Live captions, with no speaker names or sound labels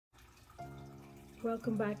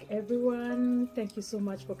Welcome back everyone. Thank you so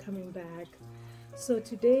much for coming back. So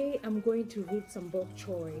today I'm going to root some bok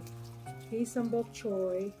choy. Here's some bok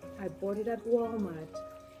choy. I bought it at Walmart.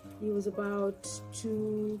 It was about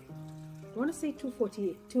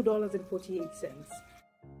 $2.48.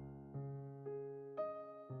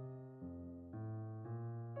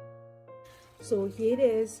 So here it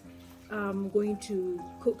is. I'm going to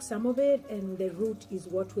cook some of it, and the root is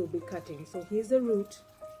what we'll be cutting. So here's the root.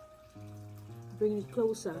 Bring it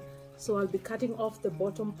closer. So I'll be cutting off the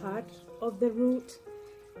bottom part of the root,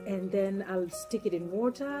 and then I'll stick it in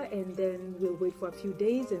water, and then we'll wait for a few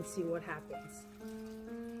days and see what happens.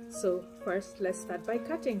 So first, let's start by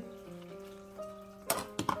cutting.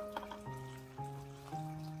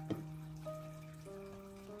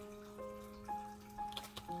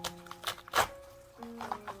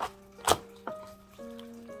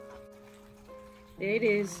 There it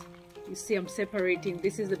is. You see I'm separating.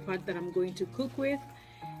 This is the part that I'm going to cook with,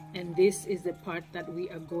 and this is the part that we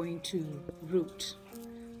are going to root.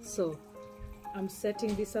 So I'm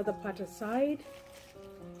setting this other part aside,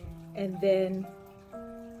 and then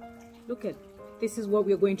look at this is what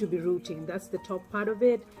we're going to be rooting. That's the top part of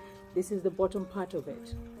it. This is the bottom part of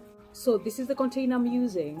it. So this is the container I'm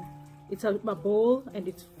using. It's a bowl, and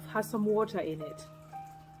it has some water in it.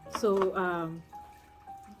 So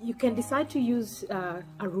you can decide to use a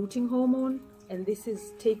rooting hormone, and this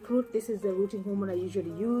is take root. This is the rooting hormone I usually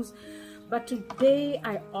use, but today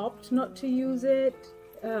I opt not to use it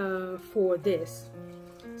for this.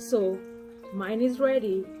 So mine is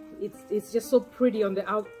ready. It's just so pretty on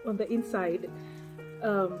the inside.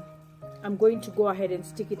 I'm going to go ahead and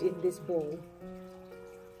stick it in this bowl,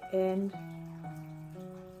 and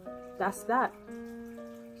that's that.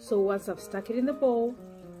 So once I've stuck it in the bowl,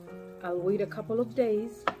 I'll wait a couple of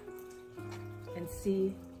days and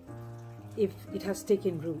see if it has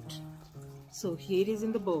taken root. So here it is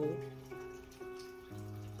in the bowl.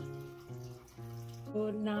 So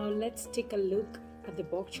now let's take a look at the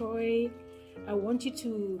bok choy. I want you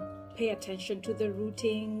to pay attention to the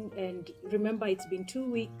rooting, and remember it's been 2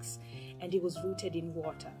 weeks and it was rooted in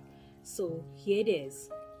water. So here it is.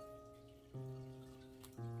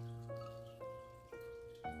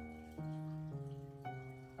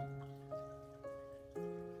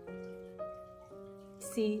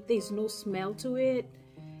 See, there's no smell to it.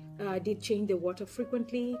 I did change the water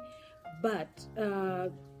frequently, but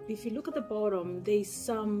if you look at the bottom, there's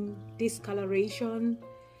some discoloration,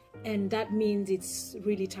 and that means it's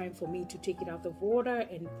really time for me to take it out of water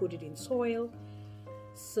and put it in soil.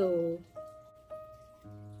 So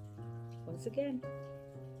once again,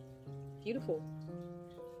 beautiful.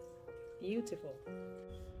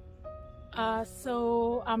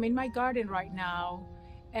 So I'm in my garden right now,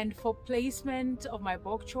 and for placement of my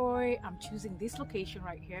bok choy, I'm choosing this location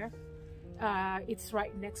right here. It's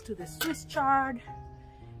right next to the Swiss chard,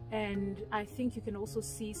 and I think you can also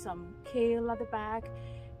see some kale at the back,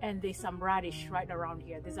 and there's some radish right around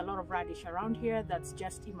here. There's a lot of radish around here that's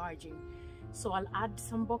just emerging. So I'll add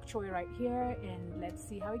some bok choy right here, and let's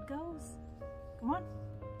see how it goes. Come on.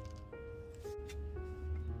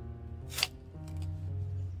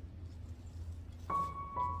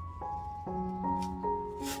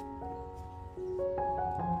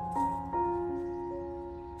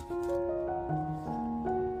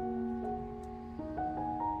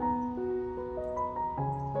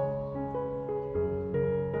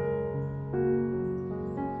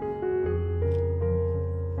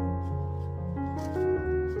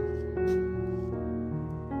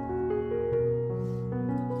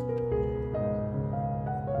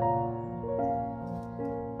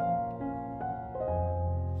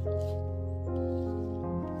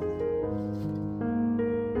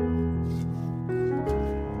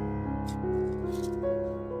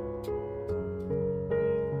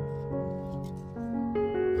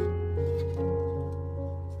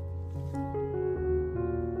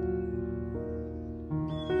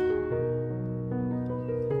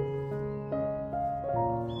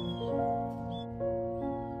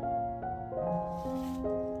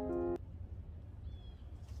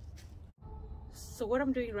 So what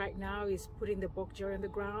I'm doing right now is putting the bok choy on the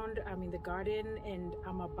ground. I'm in the garden, and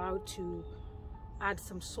I'm about to add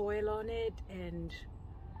some soil on it, and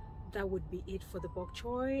that would be it for the bok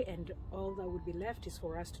choy, and all that would be left is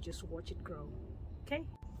for us to just watch it grow. Okay.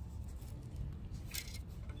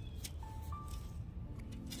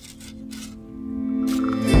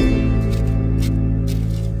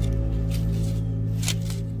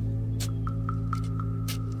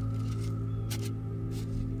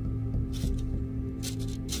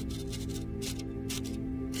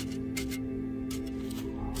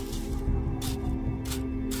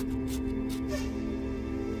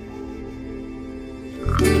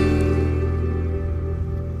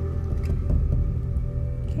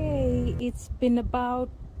 It's been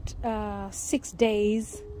about 6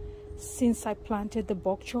 days since I planted the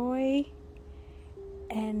bok choy,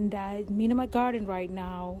 and I'm in my garden right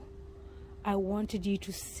now. I wanted you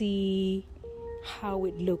to see how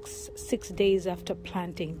it looks 6 days after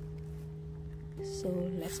planting. So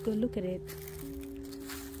let's go look at it.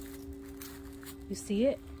 You see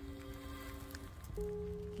it?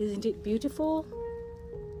 Isn't it beautiful?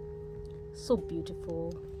 So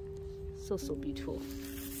beautiful. So beautiful.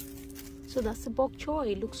 So that's the bok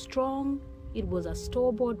choy. It looks strong. It was a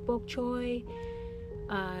store-bought bok choy.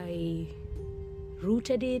 I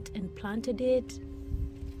rooted it and planted it,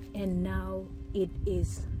 and now it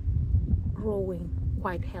is growing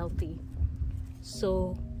quite healthy.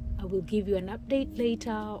 So I will give you an update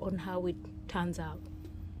later on how it turns out.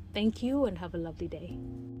 Thank you and have a lovely day.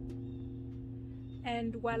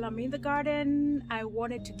 And while I'm in the garden, I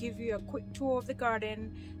wanted to give you a quick tour of the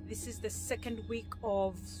garden. This is the second week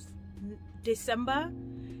of December,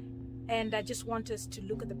 and I just want us to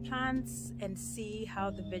look at the plants and see how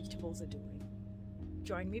the vegetables are doing.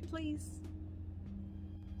 Join me, please.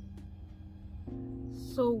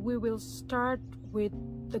 So we will start with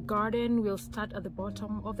the garden. We'll start at the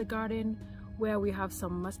bottom of the garden where we have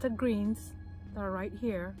some mustard greens that are right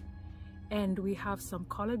here, and we have some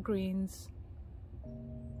collard greens,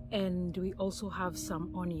 and we also have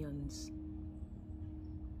some onions.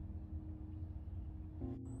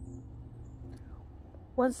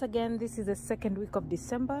 Once again, this is the second week of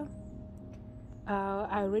December.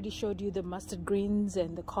 I already showed you the mustard greens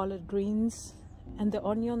and the collard greens and the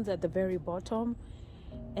onions at the very bottom,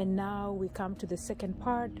 and now we come to the second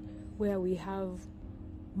part where we have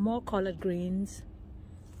more collard greens.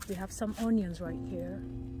 We have some onions right here,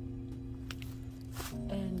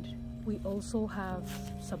 and we also have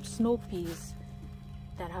some snow peas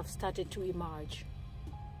that have started to emerge.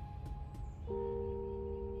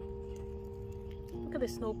 Look at the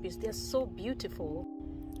snow peas, they're so beautiful.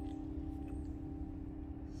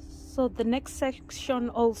 So the next section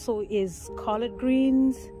also is collard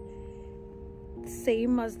greens,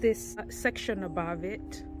 same as this section above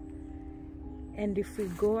it. And if we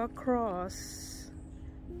go across,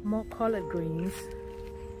 more collard greens.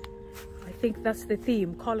 I think that's the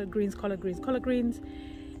theme: collard greens, collard greens, collard greens.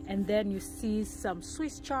 And then you see some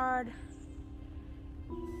Swiss chard.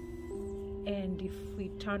 And if we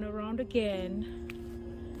turn around again,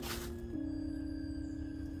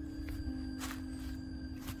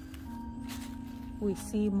 we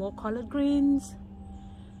see more collard greens.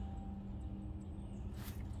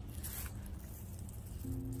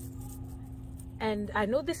 And I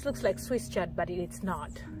know this looks like Swiss chard, but it's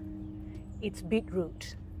not. It's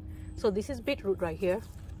beetroot. So this is beetroot right here.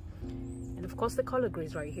 And of course the collard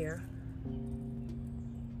greens right here.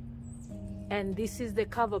 And this is the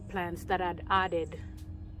cover plants that I'd added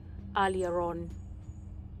earlier on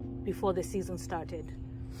before the season started.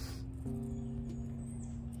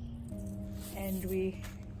 And we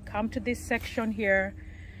come to this section here,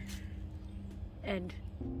 and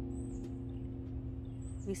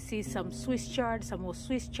we see some Swiss chard, some more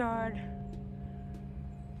Swiss chard,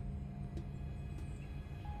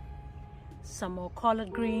 some more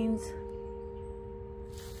collard greens,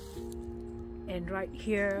 and right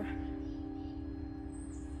here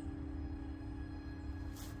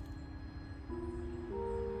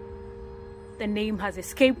the name has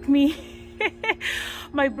escaped me.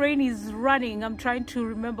 My brain is running. I'm trying to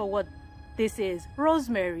remember what this is.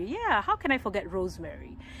 Rosemary. Yeah, how can I forget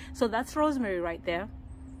rosemary? So that's rosemary right there.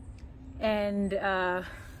 And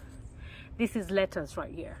this is lettuce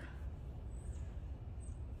right here.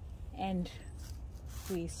 And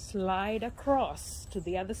we slide across to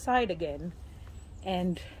the other side again,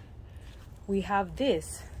 and we have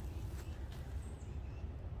this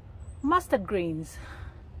mustard greens.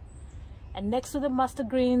 And next to the mustard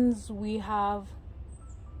greens we have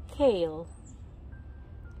kale,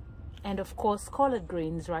 and of course collard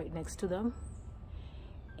greens right next to them,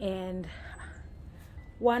 and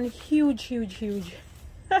one huge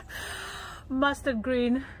mustard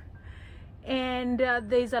green. And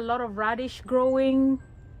there's a lot of radish growing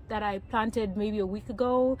that I planted maybe a week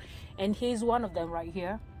ago, and here's one of them right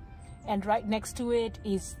here. And right next to it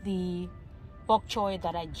is the bok choy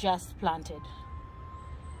that I just planted.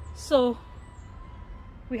 So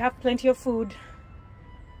we have plenty of food,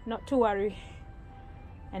 not to worry,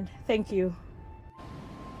 and thank you.